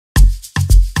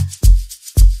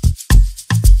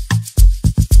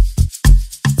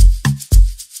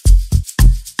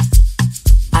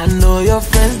your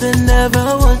friends, they never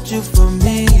want you for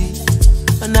me.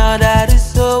 But now that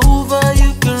it's over,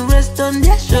 you can rest on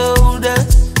their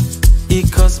shoulders. It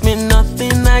costs me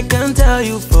nothing, I can tell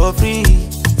you for free.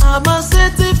 I'm a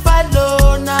certified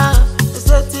loner, a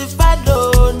certified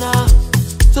loner.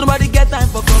 So nobody get time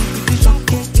for competition.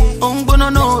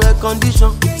 No air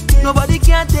condition. Nobody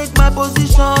can take my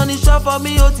position. It's short for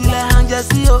me, till I hang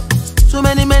just see you. So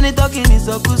many talking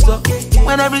isokuso.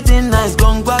 When everything nice,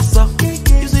 gongo.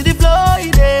 You see the flow,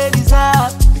 it desire.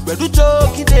 Gbedu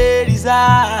choke, it desire.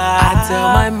 I tell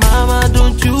my mama,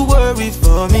 don't you worry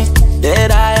for me,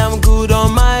 that I am good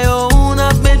on my own.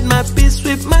 I've made my peace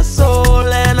with my soul,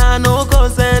 and I no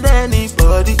concern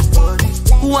anybody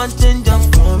who want change up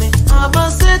for me. I'm a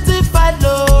certified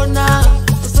loner,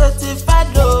 a certified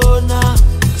loner.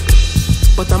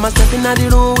 But I'm a stepping out the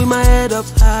room with my head up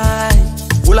high.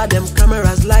 Alla'dem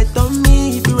cameras light on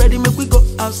me. If you ready, make we go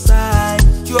outside.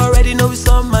 You already know it's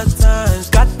on my time.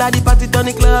 Scatter the party, turn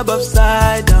the club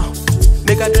upside down.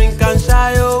 Make a drink and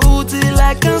shy, oh, till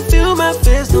I can feel my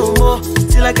face no more.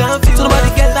 Till I can feel. So nobody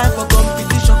get time for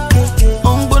competition.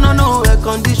 No air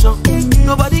condition.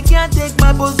 Nobody can take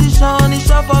my position. It's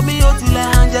short for me, till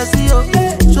I hang just see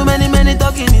you. So many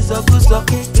talking isokuso.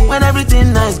 When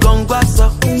everything nice, gongo.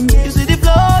 You see the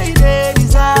flow, it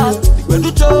desire.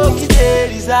 Gbedu choke,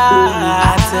 it desire.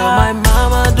 I tell my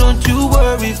mama, don't you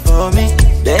worry for me,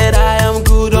 that I am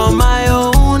good on my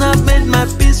own. I've made my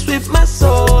peace with my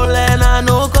soul, and I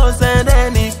no concern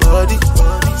anybody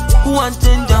who want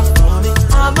change up for me.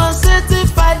 I'm a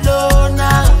certified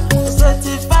loner, a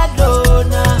certified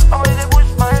loner. I'm ready to push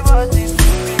my body.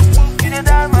 You did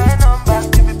dial my number.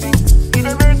 You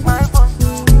did make my phone.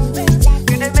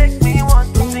 You did make me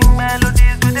want to sing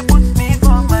melodies. You did put me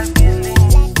for my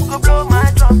feelings. Go blow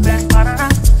my trumpet.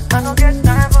 I don't get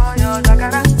time for your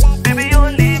takara. Baby,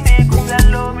 only me could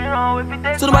tell me wrong if it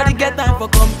takes. So nobody get time for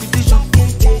competition.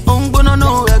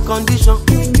 No air condition.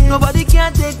 Nobody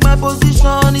can take my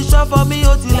position. It's short for me,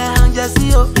 till I hang just see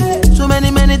you. So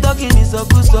many talking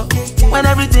isokuso. When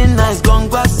everything nice,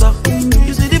 gongo.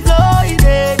 You see the flow,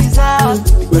 it desire.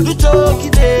 Gbedu choke,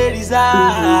 it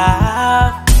desire.